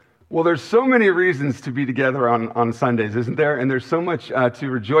Well, there's so many reasons to be together on Sundays, isn't there? And there's so much to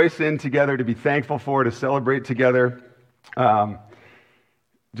rejoice in together, to be thankful for, to celebrate together.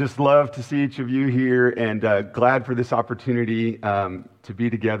 Just love to see each of you here, and glad for this opportunity to be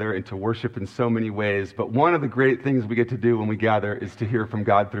together and to worship in so many ways. But one of the great things we get to do when we gather is to hear from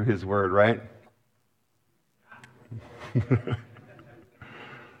God through His Word, right?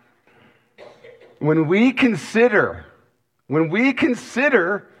 When we consider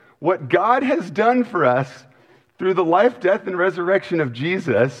what God has done for us through the life, death, and resurrection of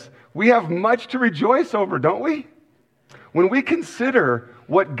Jesus, we have much to rejoice over, don't we? When we consider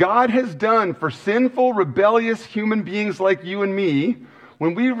what God has done for sinful, rebellious human beings like you and me,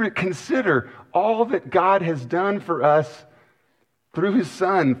 when we consider all that God has done for us through His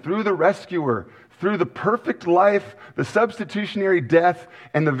Son, through the rescuer, through the perfect life, the substitutionary death,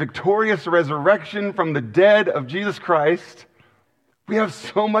 and the victorious resurrection from the dead of Jesus Christ, we have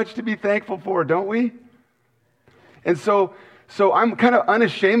so much to be thankful for, don't we? And so I'm kind of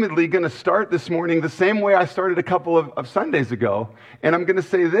unashamedly going to start this morning the same way I started a couple of Sundays ago. And I'm going to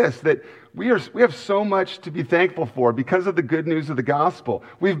say this, that we have so much to be thankful for because of the good news of the gospel.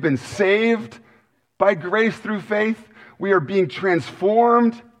 We've been saved by grace through faith. We are being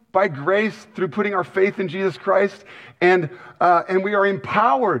transformed by grace through putting our faith in Jesus Christ. And we are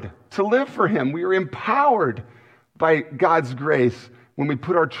empowered to live for Him. We are empowered by God's grace. When we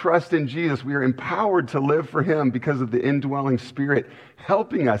put our trust in Jesus, we are empowered to live for Him because of the indwelling Spirit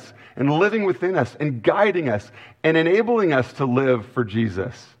helping us and living within us and guiding us and enabling us to live for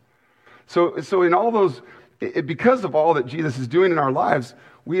Jesus. So in all those, because of all that Jesus is doing in our lives,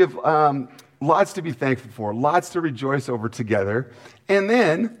 we have lots to be thankful for, lots to rejoice over together. And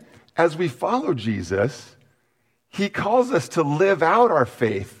then, as we follow Jesus, He calls us to live out our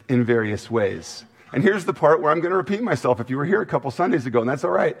faith in various ways. And here's the part where I'm going to repeat myself. If you were here a couple Sundays ago, and that's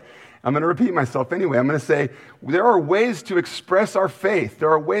all right, I'm going to repeat myself anyway. I'm going to say there are ways to express our faith. There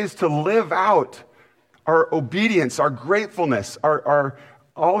are ways to live out our obedience, our gratefulness, our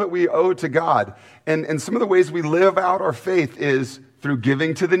all that we owe to God. And some of the ways we live out our faith is through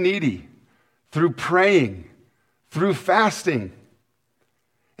giving to the needy, through praying, through fasting.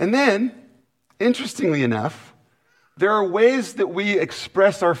 And then, interestingly enough, there are ways that we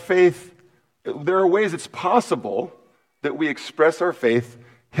express our faith. There are ways it's possible that we express our faith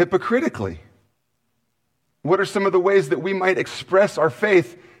hypocritically. What are some of the ways that we might express our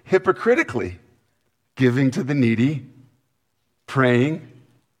faith hypocritically? Giving to the needy, praying,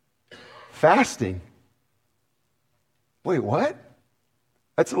 fasting. Wait, what?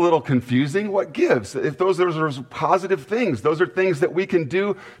 That's a little confusing. What gives? If those are positive things, those are things that we can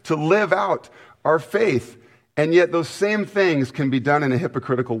do to live out our faith, and yet those same things can be done in a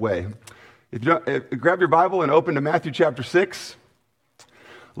hypocritical way. Grab your Bible and open to Matthew chapter 6.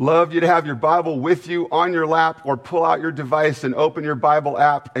 Love you to have your Bible with you on your lap, or pull out your device and open your Bible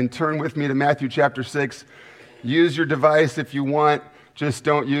app and turn with me to Matthew chapter 6. Use your device if you want. Just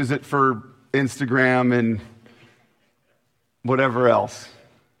don't use it for Instagram and whatever else.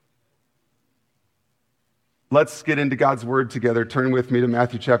 Let's get into God's Word together. Turn with me to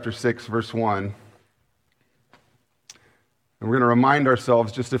Matthew chapter 6, verse 1. And we're going to remind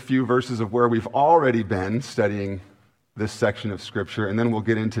ourselves just a few verses of where we've already been studying this section of Scripture, and then we'll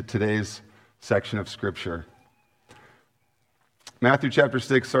get into today's section of Scripture. Matthew chapter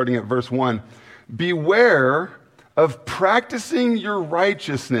 6, starting at verse 1. Beware of practicing your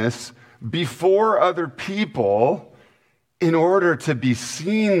righteousness before other people in order to be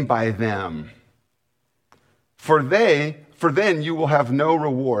seen by them. For then you will have no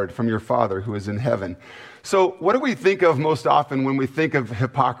reward from your Father who is in heaven. So what do we think of most often when we think of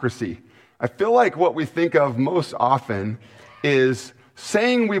hypocrisy? I feel like what we think of most often is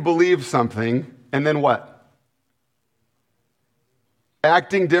saying we believe something and then what?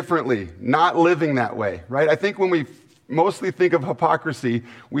 Acting differently, not living that way, right? I think when we mostly think of hypocrisy,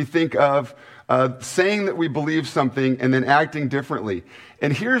 we think of saying that we believe something and then acting differently.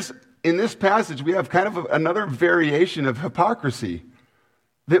 And in this passage, we have kind of another variation of hypocrisy.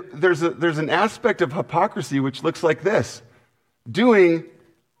 There's an aspect of hypocrisy which looks like this: doing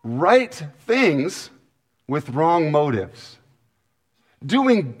right things with wrong motives.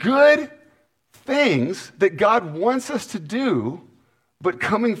 Doing good things that God wants us to do, but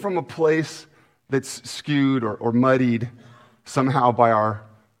coming from a place that's skewed or muddied somehow by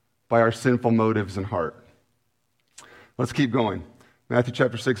our sinful motives and heart. Let's keep going. Matthew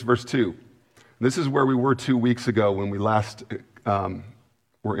chapter 6, verse 2. This is where we were 2 weeks ago when we last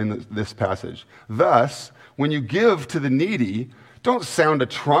were in this passage. Thus, when you give to the needy, Don't sound a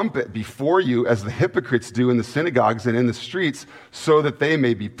trumpet before you as the hypocrites do in the synagogues and in the streets, so that they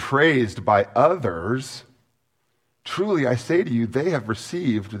may be praised by others. Truly, I say to you, they have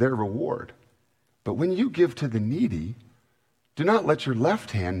received their reward. But when you give to the needy, do not let your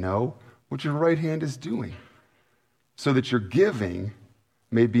left hand know what your right hand is doing, so that your giving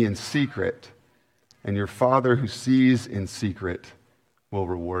may be in secret, and your Father who sees in secret will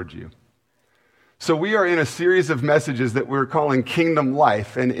reward you. So we are in a series of messages that we're calling Kingdom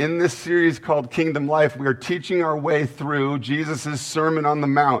Life. And in this series called Kingdom Life, we are teaching our way through Jesus' Sermon on the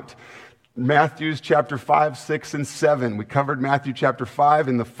Mount. Matthew's chapter 5, 6, and 7. We covered Matthew chapter 5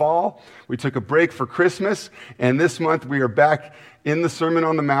 in the fall. We took a break for Christmas. And this month we are back in the Sermon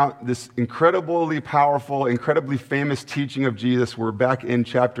on the Mount, this incredibly powerful, incredibly famous teaching of Jesus. We're back in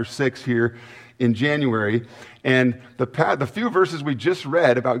chapter 6 here in January. And the few verses we just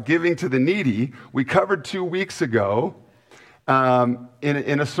read about giving to the needy, we covered 2 weeks ago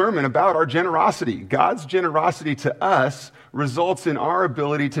in a sermon about our generosity. God's generosity to us results in our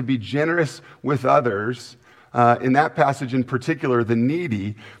ability to be generous with others. In that passage in particular, the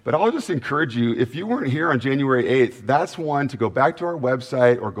needy. But I'll just encourage you, if you weren't here on January 8th, that's one to go back to our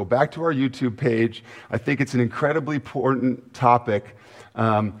website or go back to our YouTube page. I think it's an incredibly important topic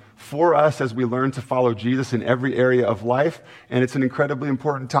for us as we learn to follow Jesus in every area of life, and it's an incredibly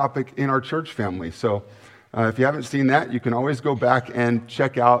important topic in our church family. So if you haven't seen that, you can always go back and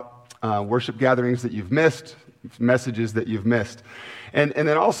check out worship gatherings that you've missed, messages that you've missed. And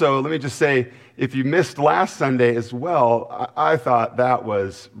then also, let me just say, if you missed last Sunday as well, I thought that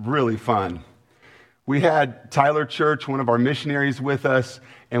was really fun. We had Tyler Church, one of our missionaries, with us,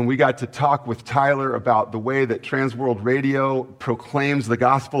 and we got to talk with Tyler about the way that Transworld Radio proclaims the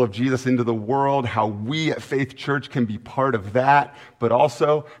gospel of Jesus into the world, how we at Faith Church can be part of that, but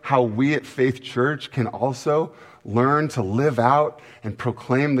also how we at Faith Church can also learn to live out and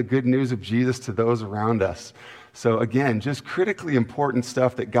proclaim the good news of Jesus to those around us. So again, just critically important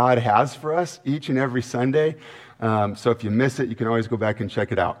stuff that God has for us each and every Sunday. So if you miss it, you can always go back and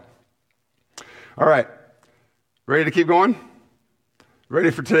check it out. All right, ready to keep going? Ready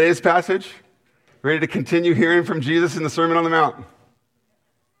for today's passage? Ready to continue hearing from Jesus in the Sermon on the Mount?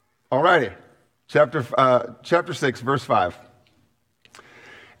 All righty, chapter 6, verse 5.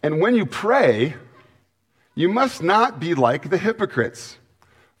 And when you pray, you must not be like the hypocrites,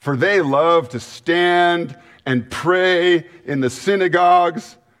 for they love to stand and pray in the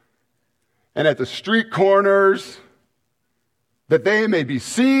synagogues and at the street corners, that they may be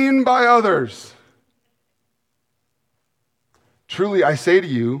seen by others. Truly, I say to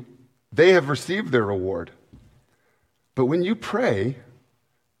you, they have received their reward. But when you pray,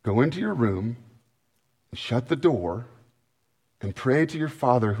 go into your room, shut the door, and pray to your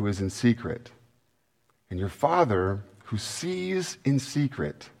Father who is in secret. And your Father who sees in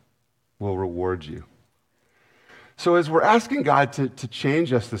secret will reward you. So as we're asking God to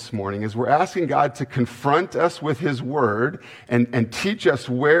change us this morning, as we're asking God to confront us with His Word and teach us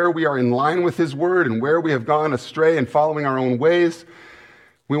where we are in line with His Word and where we have gone astray and following our own ways,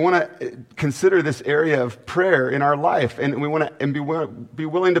 we want to consider this area of prayer in our life. And we want to be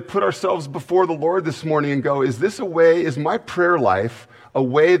willing to put ourselves before the Lord this morning and go, is my prayer life a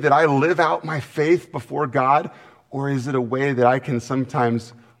way that I live out my faith before God? Or is it a way that I can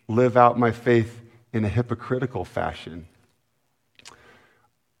sometimes live out my faith in a hypocritical fashion?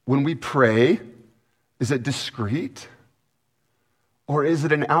 When we pray, is it discreet? Or is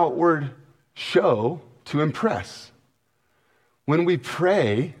it an outward show to impress? When we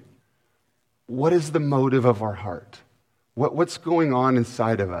pray, what is the motive of our heart? What's going on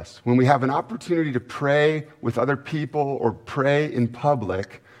inside of us? When we have an opportunity to pray with other people or pray in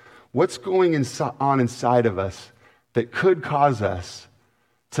public, what's going on inside of us that could cause us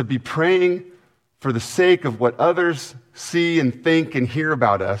to be praying for the sake of what others see and think and hear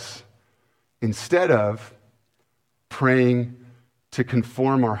about us, instead of praying to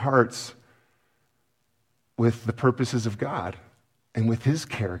conform our hearts with the purposes of God and with His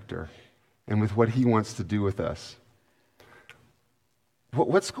character and with what He wants to do with us?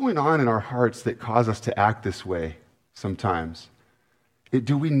 What's going on in our hearts that cause us to act this way sometimes?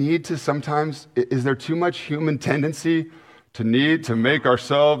 Do we need to sometimes, is there too much human tendency to need to make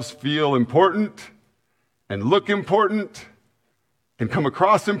ourselves feel important and look important and come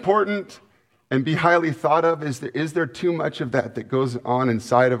across important and be highly thought of? Is there too much of that goes on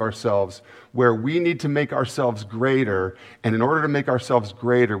inside of ourselves where we need to make ourselves greater, and in order to make ourselves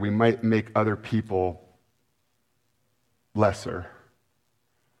greater, we might make other people lesser?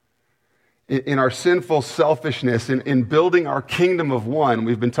 In our sinful selfishness, in building our kingdom of one,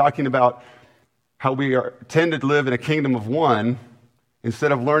 we've been talking about how we tend to live in a kingdom of one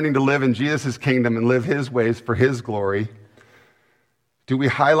instead of learning to live in Jesus' kingdom and live his ways for his glory? Do we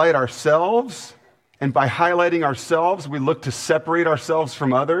highlight ourselves? And by highlighting ourselves, we look to separate ourselves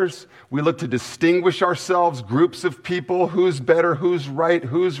from others. We look to distinguish ourselves, groups of people, who's better, who's right,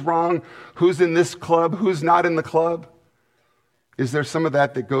 who's wrong, who's in this club, who's not in the club. Is there some of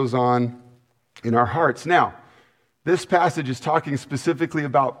that that goes on in our hearts? Now, this passage is talking specifically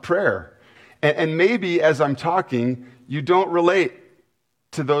about prayer. And maybe as I'm talking, you don't relate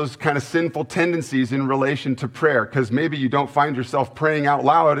to those kind of sinful tendencies in relation to prayer, because maybe you don't find yourself praying out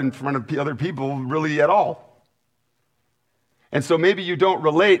loud in front of other people really at all. And so maybe you don't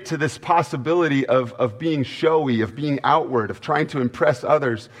relate to this possibility of being showy, of being outward, of trying to impress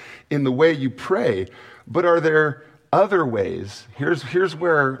others in the way you pray. But are there other ways? Here's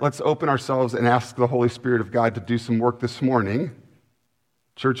where let's open ourselves and ask the Holy Spirit of God to do some work this morning,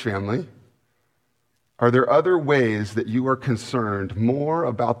 church family. Are there other ways that you are concerned more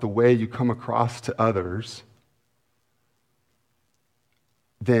about the way you come across to others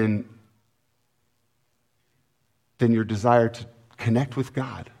than your desire to connect with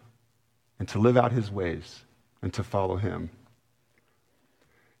God and to live out his ways and to follow him?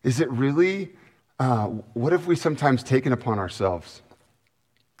 Is it really, what have we sometimes taken upon ourselves?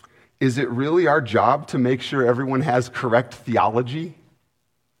 Is it really our job to make sure everyone has correct theology?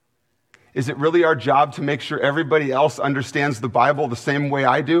 Is it really our job to make sure everybody else understands the Bible the same way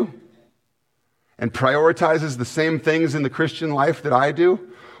I do and prioritizes the same things in the Christian life that I do?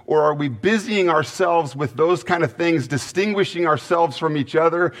 Or are we busying ourselves with those kind of things, distinguishing ourselves from each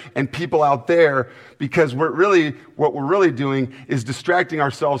other and people out there, because what we're really doing is distracting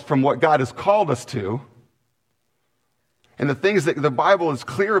ourselves from what God has called us to? And the things that the Bible is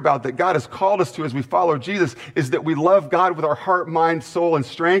clear about that God has called us to as we follow Jesus is that we love God with our heart, mind, soul, and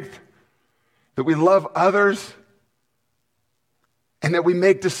strength, that we love others, and that we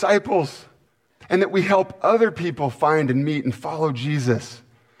make disciples, and that we help other people find and meet and follow Jesus.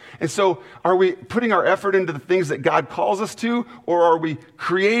 And so are we putting our effort into the things that God calls us to, or are we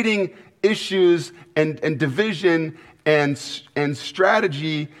creating issues and division and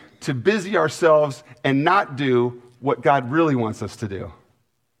strategy to busy ourselves and not do what God really wants us to do?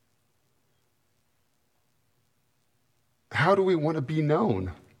 How do we want to be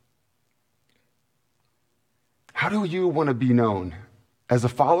known? How do you want to be known as a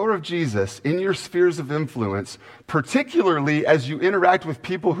follower of Jesus in your spheres of influence, particularly as you interact with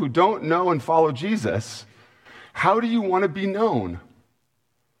people who don't know and follow Jesus? How do you want to be known?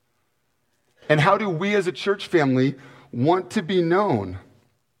 And how do we as a church family want to be known?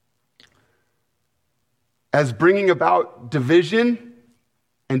 As bringing about division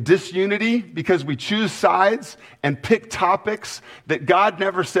and disunity because we choose sides and pick topics that God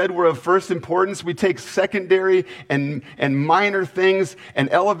never said were of first importance. We take secondary and minor things and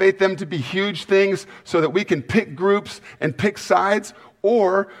elevate them to be huge things so that we can pick groups and pick sides?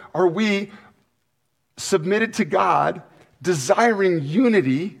 Or are we submitted to God, desiring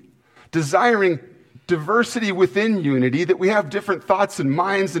unity, desiring diversity within unity, that we have different thoughts and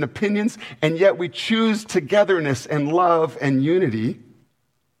minds and opinions, and yet we choose togetherness and love and unity?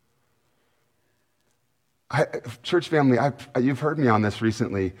 Church family, you've heard me on this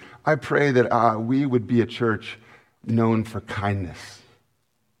recently. I pray that we would be a church known for kindness.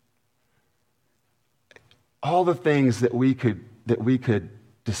 All the things that we could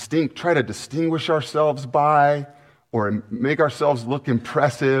try to distinguish ourselves by, or make ourselves look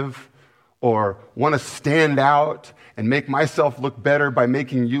impressive, or want to stand out and make myself look better by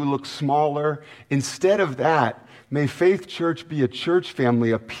making you look smaller. Instead of that, may Faith Church be a church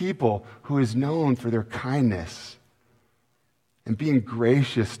family, a people who is known for their kindness and being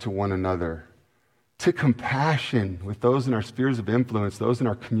gracious to one another, to compassion with those in our spheres of influence, those in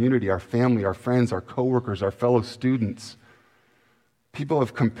our community, our family, our friends, our coworkers, our fellow students. People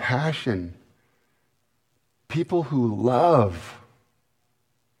of compassion, people who love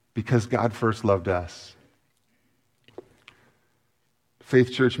because God first loved us.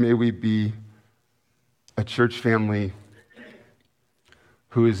 Faith Church, may we be a church family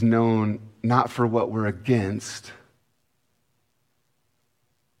who is known not for what we're against,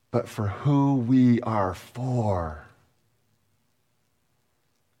 but for who we are for.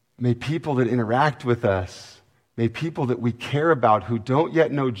 May people that interact with us, may people that we care about who don't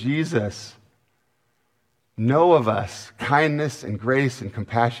yet know Jesus, know of us kindness and grace and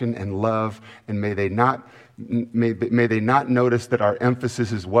compassion and love, and may they not notice that our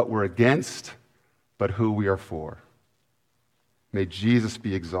emphasis is what we're against, but who we are for. May Jesus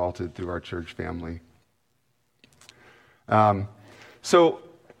be exalted through our church family. So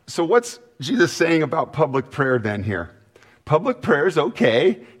what's Jesus saying about public prayer then here? Public prayer is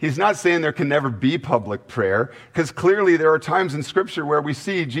okay. He's not saying there can never be public prayer, because clearly there are times in Scripture where we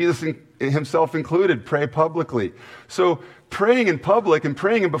see Jesus himself included pray publicly. So praying in public and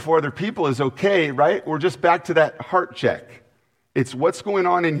praying before other people is okay, right? We're just back to that heart check. It's what's going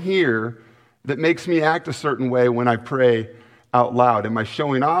on in here that makes me act a certain way when I pray out loud. Am I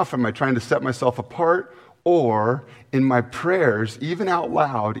showing off? Am I trying to set myself apart? Or in my prayers, even out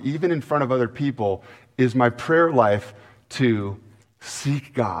loud, even in front of other people, is my prayer life to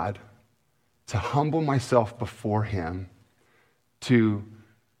seek God, to humble myself before Him, to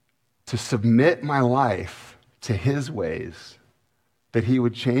submit my life to His ways, that He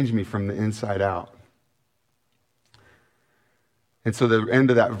would change me from the inside out. And so the end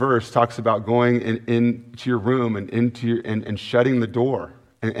of that verse talks about going into your room and shutting the door.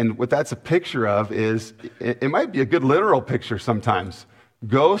 And what that's a picture of is, it might be a good literal picture sometimes.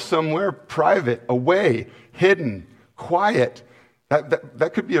 Go somewhere private, away, hidden, quiet.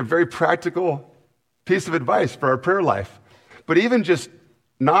 That could be a very practical piece of advice for our prayer life. But even just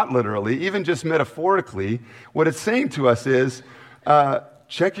not literally, even just metaphorically, what it's saying to us is,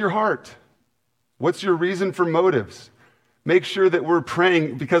 check your heart. What's your reason for motives? Make sure that we're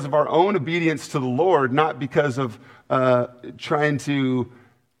praying because of our own obedience to the Lord, not because of trying to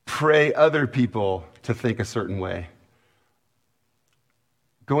pray other people to think a certain way.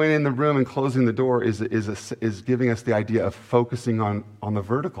 Going in the room and closing the door is giving us the idea of focusing on the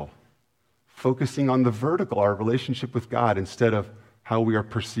vertical. Focusing on the vertical, our relationship with God, instead of how we are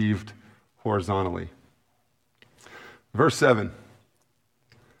perceived horizontally. Verse 7.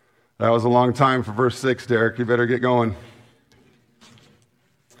 That was a long time for verse 6, Derek. You better get going.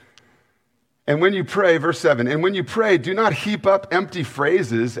 And when you pray, verse 7, and when you pray, do not heap up empty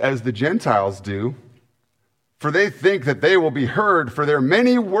phrases as the Gentiles do, for they think that they will be heard for their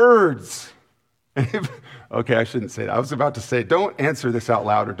many words. Okay, I shouldn't say that. I was about to say, don't answer this out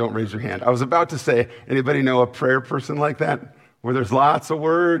loud or don't raise your hand. I was about to say, anybody know a prayer person like that? Where there's lots of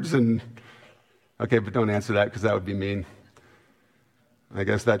words and... Okay, but don't answer that because that would be mean. I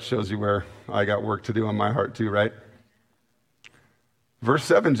guess that shows you where I got work to do on my heart too, right? Verse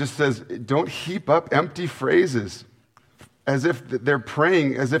 7 just says, don't heap up empty phrases as if they're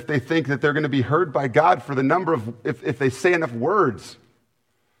praying, as if they think that they're going to be heard by God for the number of, if they say enough words.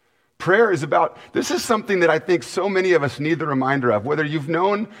 Prayer is about, this is something that I think so many of us need the reminder of. Whether you've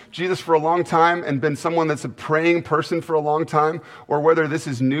known Jesus for a long time and been someone that's a praying person for a long time, or whether this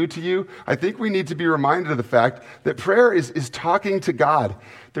is new to you, I think we need to be reminded of the fact that prayer is talking to God.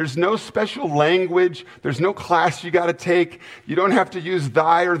 There's no special language. There's no class you got to take. You don't have to use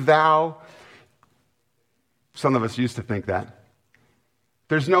thy or thou. Some of us used to think that.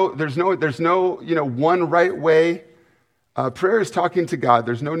 There's no one right way. Prayer is talking to God.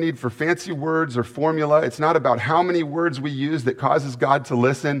 There's no need for fancy words or formula. It's not about how many words we use that causes God to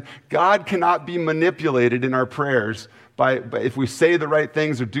listen. God cannot be manipulated in our prayers by if we say the right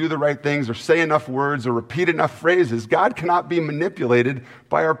things or do the right things or say enough words or repeat enough phrases. God cannot be manipulated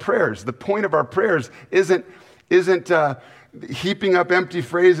by our prayers. The point of our prayers isn't heaping up empty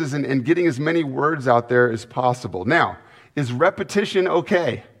phrases and getting as many words out there as possible. Now, is repetition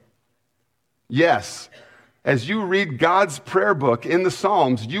okay? Yes. As you read God's prayer book in the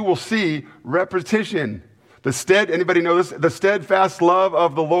Psalms, you will see repetition. Anybody know this? The steadfast love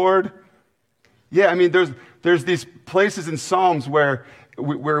of the Lord. Yeah, I mean, there's these places in Psalms where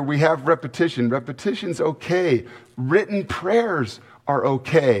we have repetition. Repetition's okay. Written prayers are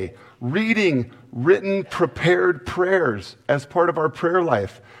okay. Reading written, prepared prayers as part of our prayer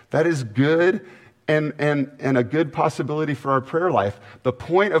life. That is good and a good possibility for our prayer life. The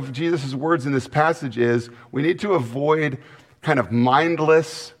point of Jesus' words in this passage is we need to avoid kind of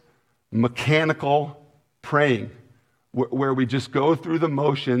mindless, mechanical praying where we just go through the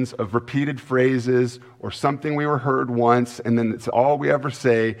motions of repeated phrases or something we were heard once and then it's all we ever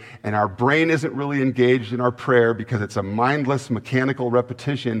say and our brain isn't really engaged in our prayer because it's a mindless, mechanical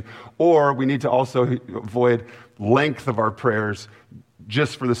repetition. Or we need to also avoid length of our prayers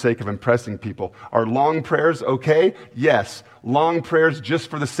just for the sake of impressing people. Are long prayers okay? Yes. Long prayers just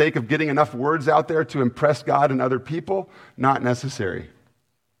for the sake of getting enough words out there to impress God and other people? Not necessary.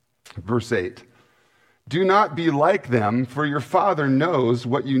 Verse 8. Do not be like them, for your Father knows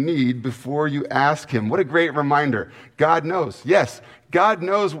what you need before you ask Him. What a great reminder. God knows. Yes, God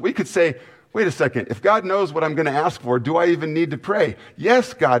knows. We could say, wait a second, if God knows what I'm going to ask for, do I even need to pray?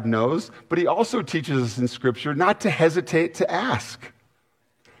 Yes, God knows, but He also teaches us in Scripture not to hesitate to ask.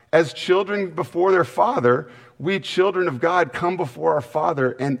 As children before their Father, we children of God come before our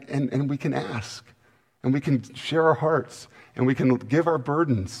Father and we can ask, and we can share our hearts, and we can give our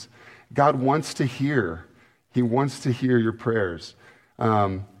burdens. God wants to hear, He wants to hear your prayers.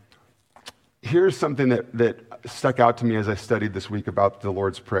 Here's something that stuck out to me as I studied this week about the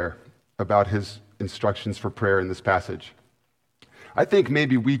Lord's Prayer, about his instructions for prayer in this passage. I think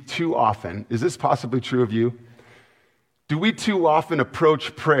maybe we too often, is this possibly true of you? Do we too often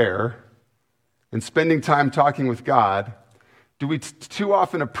approach prayer and spending time talking with God? Do we too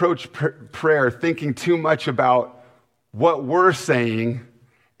often approach prayer thinking too much about what we're saying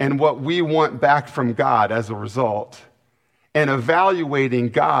and what we want back from God as a result, and evaluating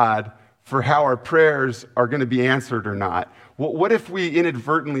God for how our prayers are going to be answered or not? What if we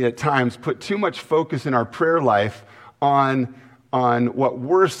inadvertently at times put too much focus in our prayer life on what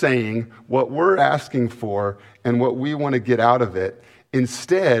we're saying, what we're asking for, and what we want to get out of it?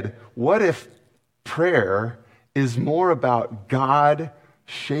 Instead, what if prayer is more about God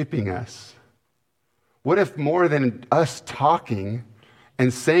shaping us? What if more than us talking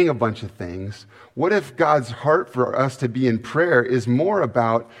and saying a bunch of things, what if God's heart for us to be in prayer is more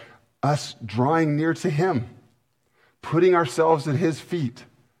about us drawing near to him, putting ourselves at his feet,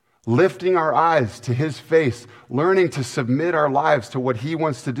 lifting our eyes to his face, learning to submit our lives to what he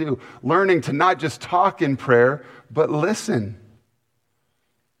wants to do, learning to not just talk in prayer, but listen.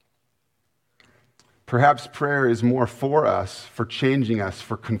 Perhaps prayer is more for us, for changing us,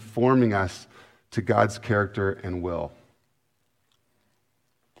 for conforming us to God's character and will.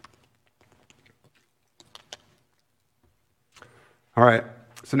 All right,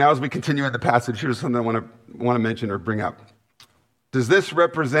 so now as we continue in the passage, here's something I want to mention or bring up. Does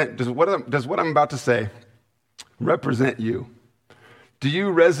what I'm about to say represent you? Do you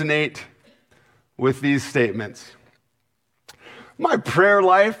resonate with these statements? My prayer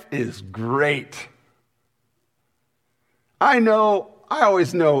life is great. I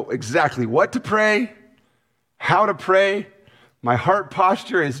always know exactly what to pray, how to pray. My heart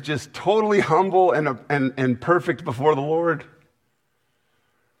posture is just totally humble and perfect before the Lord.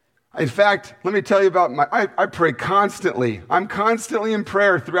 In fact, let me tell you about I pray constantly. I'm constantly in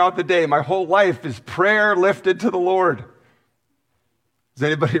prayer throughout the day. My whole life is prayer lifted to the Lord. Does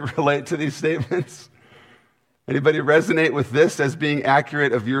anybody relate to these statements? Anybody resonate with this as being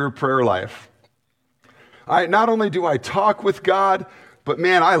accurate of your prayer life? Not only do I talk with God, but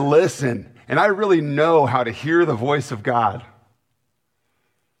man, I listen, and I really know how to hear the voice of God.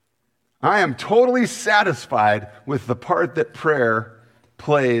 I am totally satisfied with the part that prayer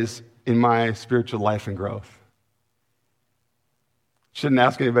plays in my spiritual life and growth. Shouldn't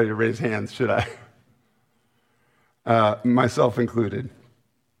ask anybody to raise hands, should I? Myself included.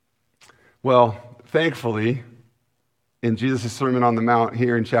 Well, thankfully, in Jesus' Sermon on the Mount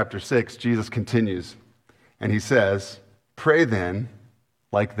here in chapter 6, Jesus continues, and he says, pray then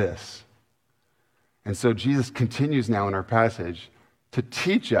like this. And so Jesus continues now in our passage to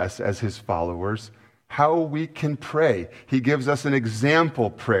teach us as his followers how we can pray. He gives us an example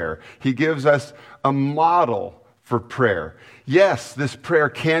prayer. He gives us a model for prayer. Yes, this prayer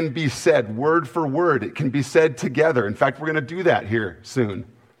can be said word for word. It can be said together. In fact, we're going to do that here soon.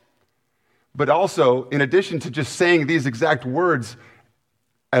 But also, in addition to just saying these exact words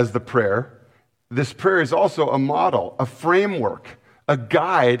as the prayer, this prayer is also a model, a framework, a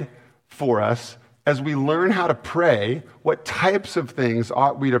guide for us as we learn how to pray. What types of things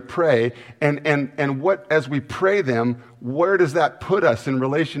ought we to pray, and what, as we pray them, where does that put us in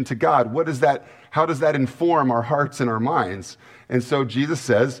relation to God? How does that inform our hearts and our minds? And so Jesus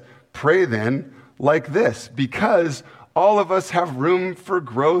says, pray then like this, because all of us have room for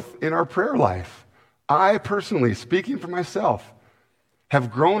growth in our prayer life. I personally, speaking for myself, have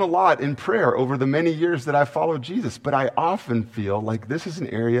grown a lot in prayer over the many years that I've followed Jesus, but I often feel like this is an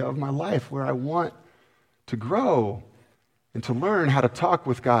area of my life where I want to grow and to learn how to talk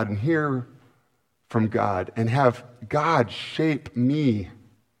with God and hear from God and have God shape me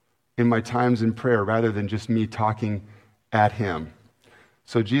in my times in prayer rather than just me talking at him.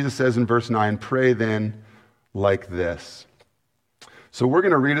 So Jesus says in verse 9, pray then like this. So we're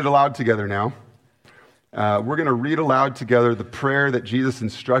going to read it aloud together now. We're going to read aloud together the prayer that Jesus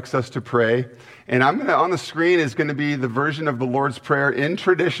instructs us to pray. And on the screen is going to be the version of the Lord's Prayer in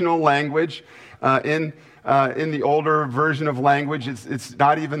traditional language. In the older version of language, it's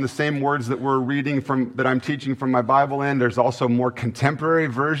not even the same words that we're reading that I'm teaching from my Bible in. There's also more contemporary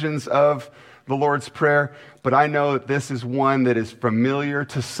versions of the Lord's Prayer. But I know that this is one that is familiar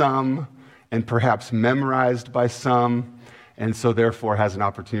to some and perhaps memorized by some, and so therefore has an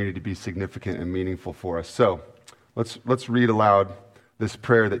opportunity to be significant and meaningful for us. So let's read aloud this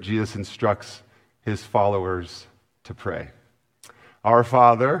prayer that Jesus instructs his followers to pray. Our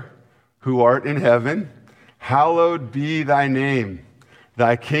Father, who art in heaven, hallowed be thy name.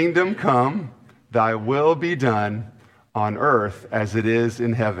 Thy kingdom come, thy will be done on earth as it is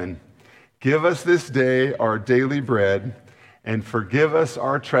in heaven. Give us this day our daily bread, and forgive us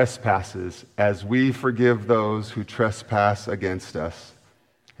our trespasses as we forgive those who trespass against us.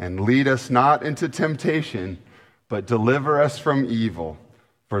 And lead us not into temptation, but deliver us from evil.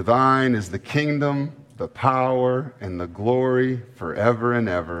 For thine is the kingdom, the power, and the glory forever and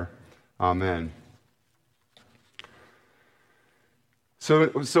ever. Amen.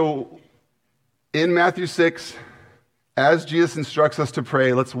 So in Matthew 6, as Jesus instructs us to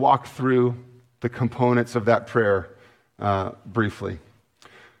pray, let's walk through the components of that prayer briefly.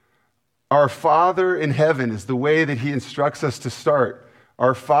 Our Father in heaven is the way that he instructs us to start.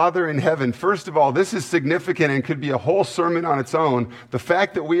 Our Father in heaven. First of all, this is significant and could be a whole sermon on its own. The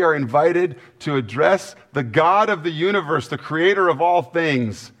fact that we are invited to address the God of the universe, the creator of all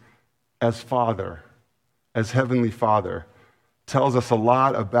things, as Father, as Heavenly Father, tells us a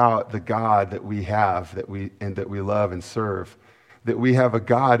lot about the God that we have, that we love and serve. That we have a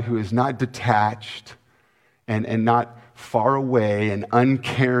God who is not detached and not far away and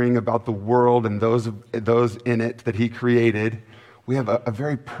uncaring about the world and those in it that he created. We have a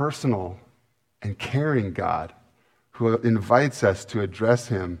very personal and caring God who invites us to address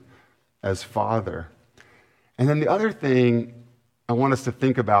him as Father. And then the other thing I want us to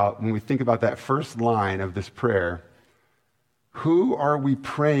think about when we think about that first line of this prayer, who are we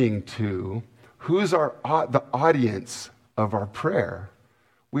praying to? Who's the audience of our prayer?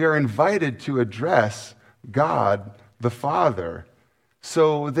 We are invited to address God the Father.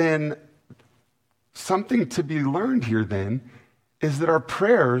 So then, something to be learned here then is that our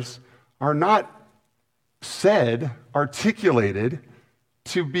prayers are not articulated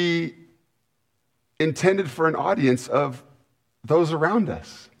to be intended for an audience of those around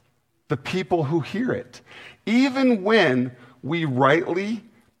us, the people who hear it. Even when we rightly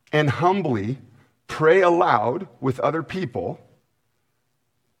and humbly pray aloud with other people,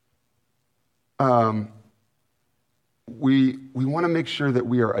 we want to make sure that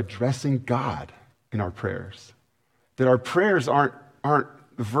we are addressing God in our prayers. That our prayers aren't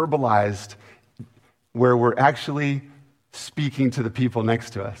verbalized where we're actually speaking to the people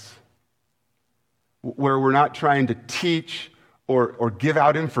next to us. Where we're not trying to teach or give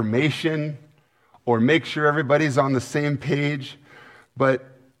out information or make sure everybody's on the same page. But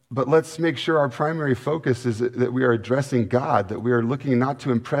let's make sure our primary focus is that we are addressing God, that we are looking not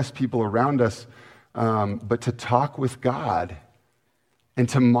to impress people around us, but to talk with God and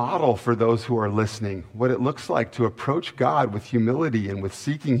to model for those who are listening what it looks like to approach God with humility and with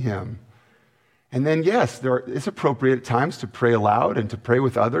seeking him. And then, yes, it's appropriate at times to pray aloud and to pray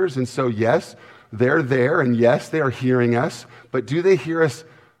with others. And so, yes, they're there, and yes, they are hearing us. But do they hear us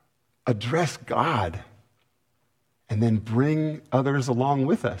address God and then bring others along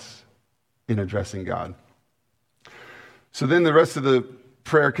with us in addressing God? So then the rest of the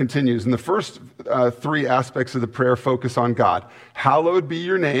prayer continues. And the first three aspects of the prayer focus on God. Hallowed be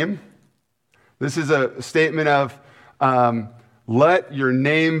your name. This is a statement of, let your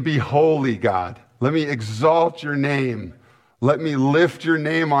name be holy, God. Let me exalt your name. Let me lift your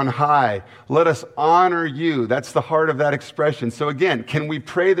name on high. Let us honor you. That's the heart of that expression. So again, can we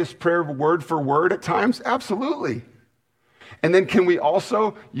pray this prayer word for word at times? Absolutely. And then can we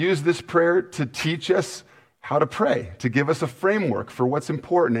also use this prayer to teach us how to pray, to give us a framework for what's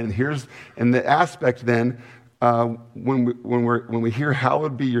important? And the aspect then, when we hear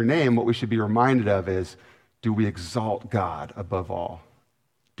hallowed be your name, what we should be reminded of is, do we exalt God above all?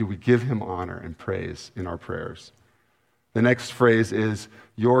 Do we give him honor and praise in our prayers? The next phrase is,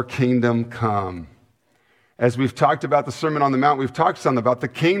 your kingdom come. As we've talked about the Sermon on the Mount, we've talked some about the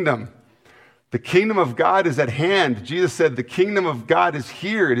kingdom. The kingdom of God is at hand. Jesus said the kingdom of God is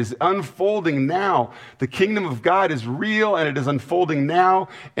here. It is unfolding now. The kingdom of God is real and it is unfolding now.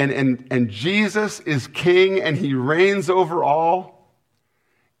 And Jesus is king and he reigns over all.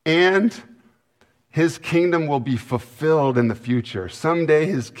 And his kingdom will be fulfilled in the future. Someday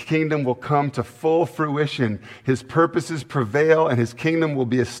his kingdom will come to full fruition. His purposes prevail and his kingdom will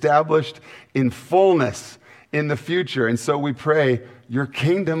be established in fullness in the future. And so we pray, your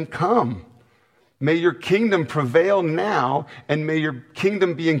kingdom come. May your kingdom prevail now, and may your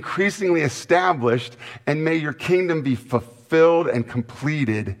kingdom be increasingly established, and may your kingdom be fulfilled and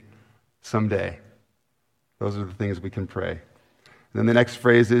completed someday. Those are the things we can pray. And then the next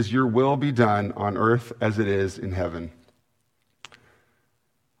phrase is, your will be done on earth as it is in heaven.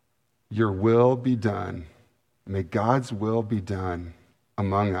 Your will be done. May God's will be done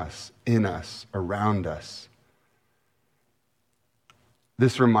among us, in us, around us.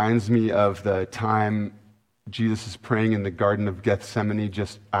 This reminds me of the time Jesus is praying in the Garden of Gethsemane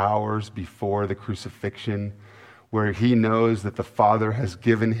just hours before the crucifixion, where he knows that the Father has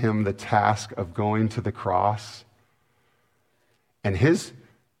given him the task of going to the cross. And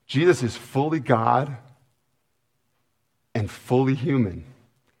Jesus is fully God and fully human.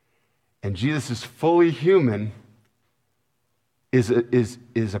 And Jesus is fully human,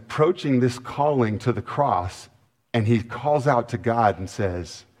 is approaching this calling to the cross, and he calls out to God and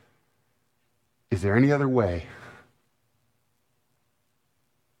says, is there any other way?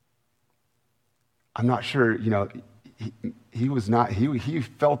 I'm not sure, he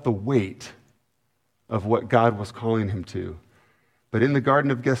felt the weight of what God was calling him to. But in the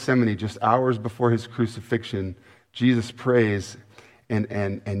Garden of Gethsemane, just hours before his crucifixion, Jesus prays,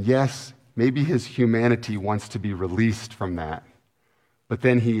 and yes, maybe his humanity wants to be released from that. But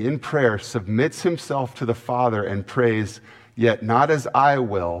then he, in prayer, submits himself to the Father and prays, yet not as I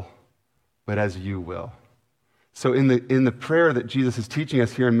will, but as you will. So in the prayer that Jesus is teaching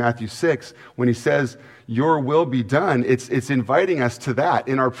us here in Matthew 6, when he says, your will be done, it's inviting us to that.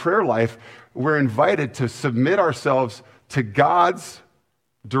 In our prayer life, we're invited to submit ourselves to God's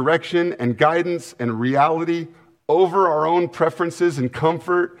direction and guidance and reality over our own preferences and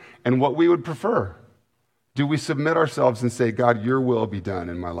comfort and what we would prefer. Do we submit ourselves and say, God, your will be done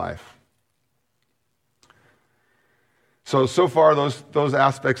in my life? So far, those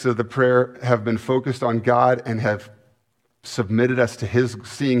aspects of the prayer have been focused on God and have submitted us to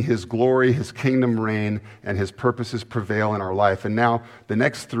seeing his glory, his kingdom reign, and his purposes prevail in our life. And now the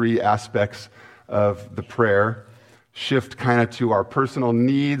next three aspects of the prayer shift kind of to our personal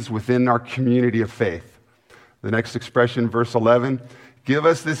needs within our community of faith. The next expression, verse 11, give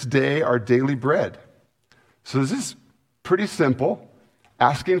us this day our daily bread. So this is pretty simple,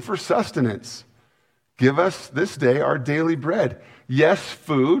 asking for sustenance. Give us this day our daily bread. Yes,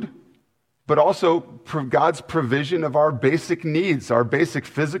 food, but also God's provision of our basic needs, our basic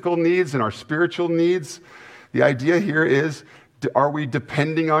physical needs and our spiritual needs. The idea here is, are we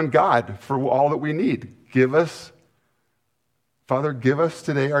depending on God for all that we need? Father, give us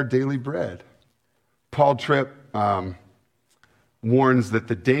today our daily bread. Paul Tripp warns that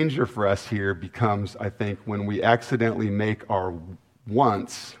the danger for us here becomes, I think, when we accidentally make our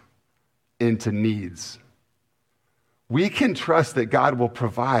wants into needs. We can trust that God will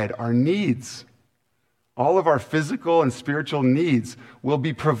provide our needs. All of our physical and spiritual needs will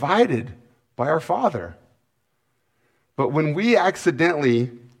be provided by our Father. But when we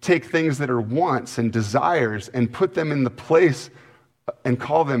accidentally take things that are wants and desires and put them in the place and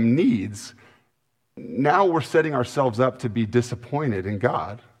call them needs, now we're setting ourselves up to be disappointed in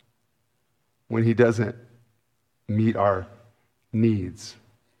God when he doesn't meet our needs.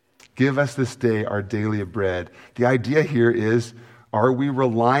 Give us this day our daily bread. The idea here is, are we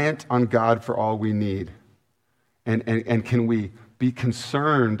reliant on God for all we need? And can we be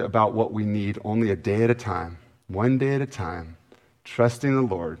concerned about what we need only a day at a time, one day at a time, trusting the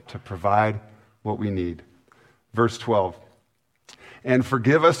Lord to provide what we need? Verse 12, and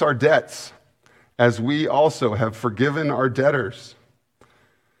forgive us our debts, as we also have forgiven our debtors.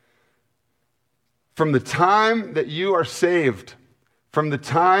 From the time that you are saved,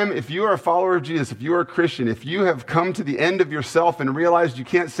 if you are a follower of Jesus, if you are a Christian, if you have come to the end of yourself and realized you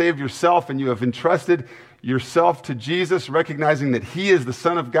can't save yourself and you have entrusted yourself to Jesus, recognizing that he is the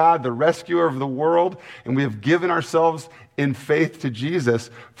Son of God, the rescuer of the world, and we have given ourselves in faith to Jesus,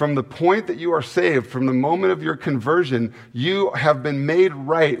 from the point that you are saved, from the moment of your conversion, you have been made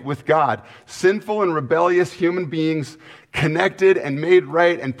right with God. Sinful and rebellious human beings connected and made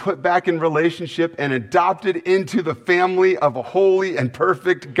right and put back in relationship and adopted into the family of a holy and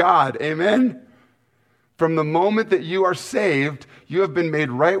perfect God. Amen? From the moment that you are saved, you have been made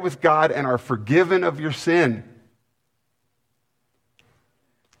right with God and are forgiven of your sin.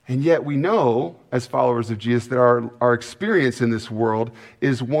 And yet we know, as followers of Jesus, that our experience in this world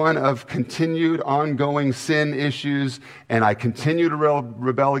is one of continued, ongoing sin issues, and I continue to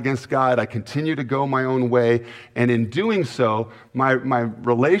rebel against God. I continue to go my own way, and in doing so, my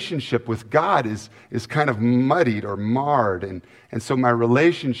relationship with God is kind of muddied or marred, and so my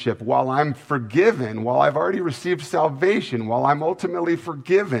relationship, while I'm forgiven, while I've already received salvation, while I'm ultimately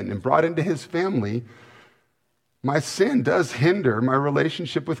forgiven and brought into his family, my sin does hinder my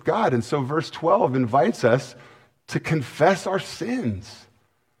relationship with God. And so verse 12 invites us to confess our sins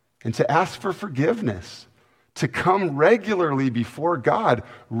and to ask for forgiveness, to come regularly before God,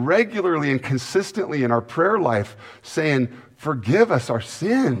 regularly and consistently in our prayer life, saying, forgive us our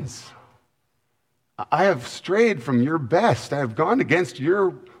sins. I have strayed from your best. I have gone against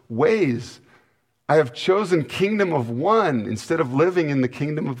your ways. I have chosen kingdom of one instead of living in the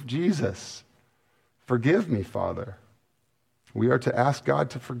kingdom of Jesus. Forgive me, Father. We are to ask God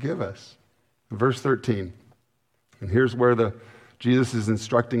to forgive us. Verse 13, and here's where Jesus is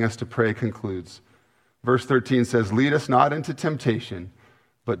instructing us to pray concludes. Verse 13 says, lead us not into temptation,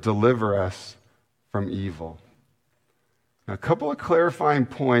 but deliver us from evil. Now, a couple of clarifying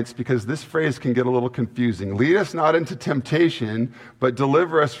points because this phrase can get a little confusing. Lead us not into temptation, but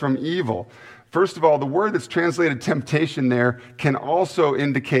deliver us from evil. First of all, the word that's translated temptation there can also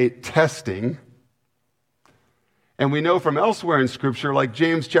indicate testing. And we know from elsewhere in Scripture, like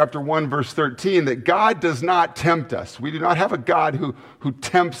James chapter 1, verse 13, that God does not tempt us. We do not have a God who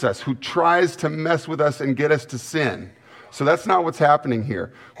tempts us, who tries to mess with us and get us to sin. So that's not what's happening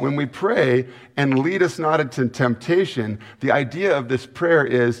here. When we pray and lead us not into temptation, the idea of this prayer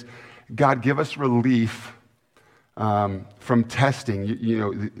is, God, give us relief from testing.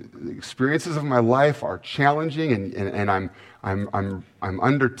 The experiences of my life are challenging, and I'm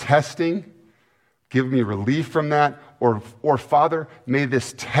under testing. Give me relief from that. Or Father, may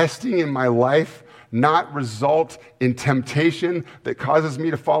this testing in my life not result in temptation that causes me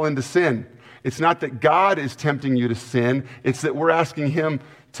to fall into sin. It's not that God is tempting you to sin. It's that we're asking him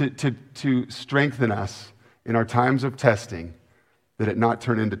to strengthen us in our times of testing, that it not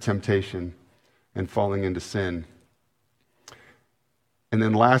turn into temptation and falling into sin. And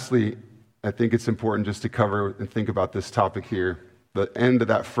then lastly, I think it's important just to cover and think about this topic here. The end of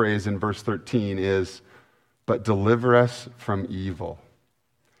that phrase in verse 13 is, but deliver us from evil.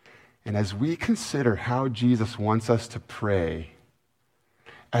 And as we consider how Jesus wants us to pray,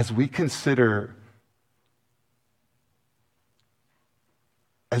 as we consider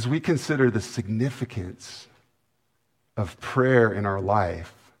the significance of prayer in our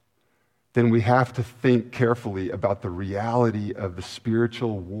life, then we have to think carefully about the reality of the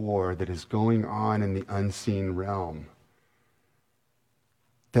spiritual war that is going on in the unseen realm.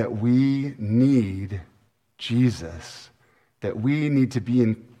 That we need Jesus, that we need to be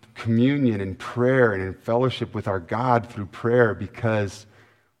in communion and prayer and in fellowship with our God through prayer because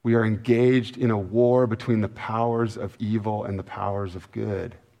we are engaged in a war between the powers of evil and the powers of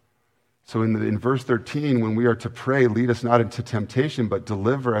good. So in verse 13, when we are to pray, lead us not into temptation, but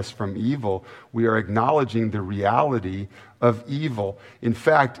deliver us from evil, we are acknowledging the reality of evil. In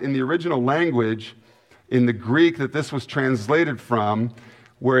fact, in the original language, in the Greek that this was translated from,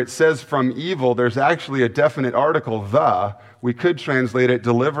 where it says from evil, there's actually a definite article, the. We could translate it,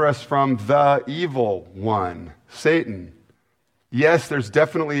 deliver us from the evil one, Satan. Yes, there's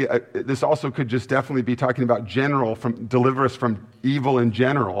definitely, this also could just definitely be talking about general, deliver us from evil in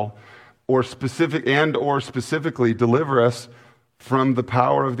general, or specifically deliver us from the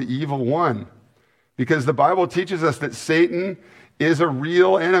power of the evil one. Because the Bible teaches us that Satan is a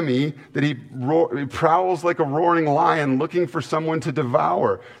real enemy, that he prowls like a roaring lion looking for someone to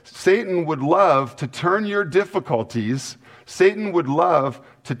devour. Satan would love to turn your difficulties, Satan would love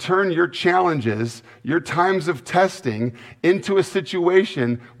to turn your challenges, your times of testing, into a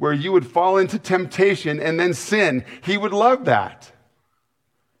situation where you would fall into temptation and then sin. He would love that.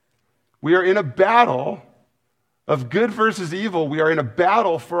 We are in a battle of good versus evil. We are in a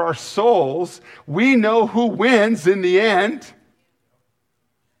battle for our souls. We know who wins in the end.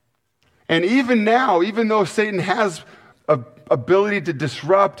 And even now, even though Satan has an ability to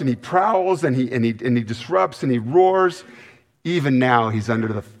disrupt, and he prowls, and he disrupts, and he roars, even now he's under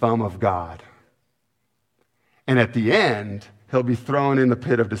the thumb of God. And at the end, he'll be thrown in the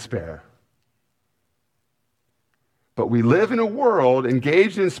pit of despair. But we live in a world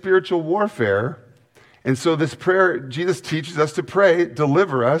engaged in spiritual warfare, and so this prayer, Jesus teaches us to pray,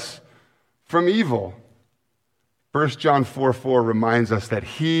 deliver us from evil. 1 John 4:4 reminds us that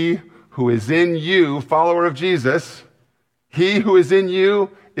he who is in you, follower of Jesus, he who is in you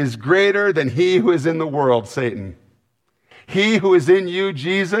is greater than he who is in the world, Satan. He who is in you,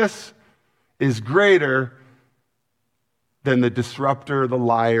 Jesus, is greater than the disruptor, the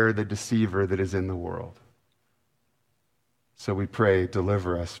liar, the deceiver that is in the world. So we pray,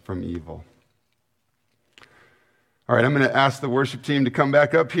 deliver us from evil. All right, I'm going to ask the worship team to come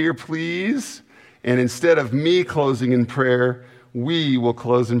back up here, please. And instead of me closing in prayer, we will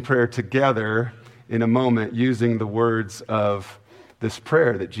close in prayer together in a moment using the words of this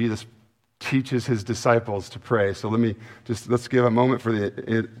prayer that Jesus teaches his disciples to pray. So let's give a moment for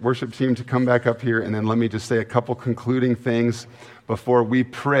the worship team to come back up here, and then let me just say a couple concluding things before we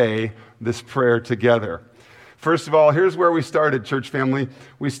pray this prayer together. First of all, here's where we started, church family.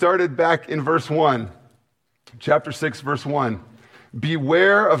 We started back in verse 1, chapter 6, verse 1.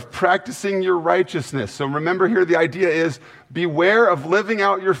 Beware of practicing your righteousness. So remember here, the idea is beware of living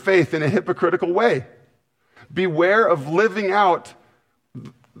out your faith in a hypocritical way. Beware of living out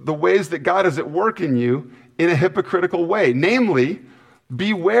the ways that God is at work in you in a hypocritical way. Namely,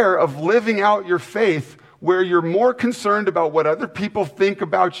 beware of living out your faith where you're more concerned about what other people think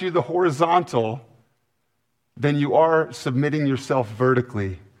about you, the horizontal, than you are submitting yourself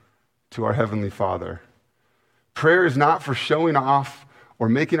vertically to our Heavenly Father. Prayer is not for showing off or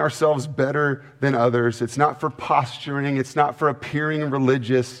making ourselves better than others. It's not for posturing. It's not for appearing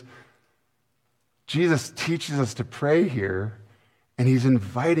religious. Jesus teaches us to pray here, and he's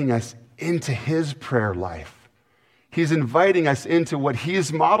inviting us into his prayer life. He's inviting us into what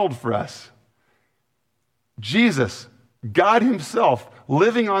he's modeled for us. Jesus, God himself,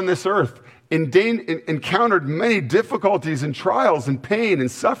 living on this earth, encountered many difficulties and trials and pain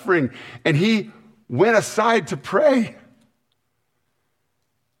and suffering, and he went aside to pray.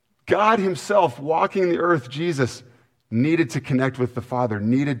 God himself, walking the earth, Jesus, needed to connect with the Father,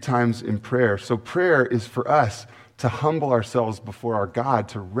 needed times in prayer. So prayer is for us to humble ourselves before our God,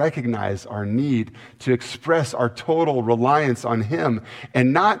 to recognize our need, to express our total reliance on him,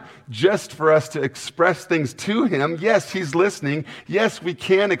 and not just for us to express things to him. Yes, he's listening. Yes, we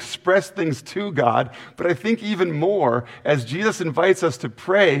can express things to God, but I think even more, as Jesus invites us to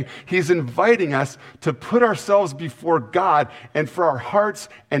pray, he's inviting us to put ourselves before God and for our hearts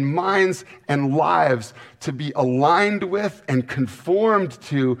and minds and lives to be aligned with and conformed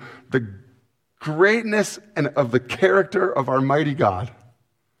to the greatness and of the character of our mighty God.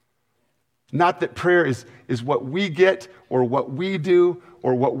 Not that prayer is what we get or what we do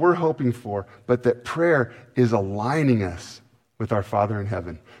or what we're hoping for, but that prayer is aligning us with our Father in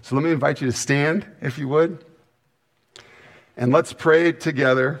heaven. So let me invite you to stand, if you would, and let's pray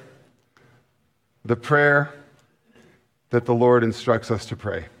together the prayer that the Lord instructs us to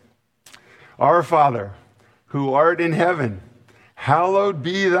pray. Our Father, who art in heaven, hallowed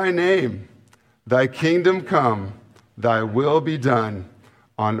be thy name. Thy kingdom come, thy will be done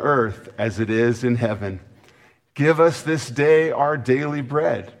on earth as it is in heaven. Give us this day our daily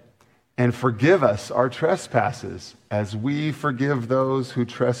bread, and forgive us our trespasses as we forgive those who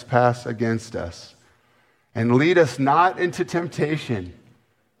trespass against us. And lead us not into temptation,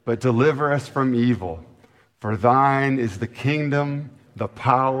 but deliver us from evil. For thine is the kingdom, the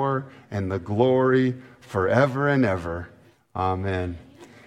power, and the glory forever and ever. Amen.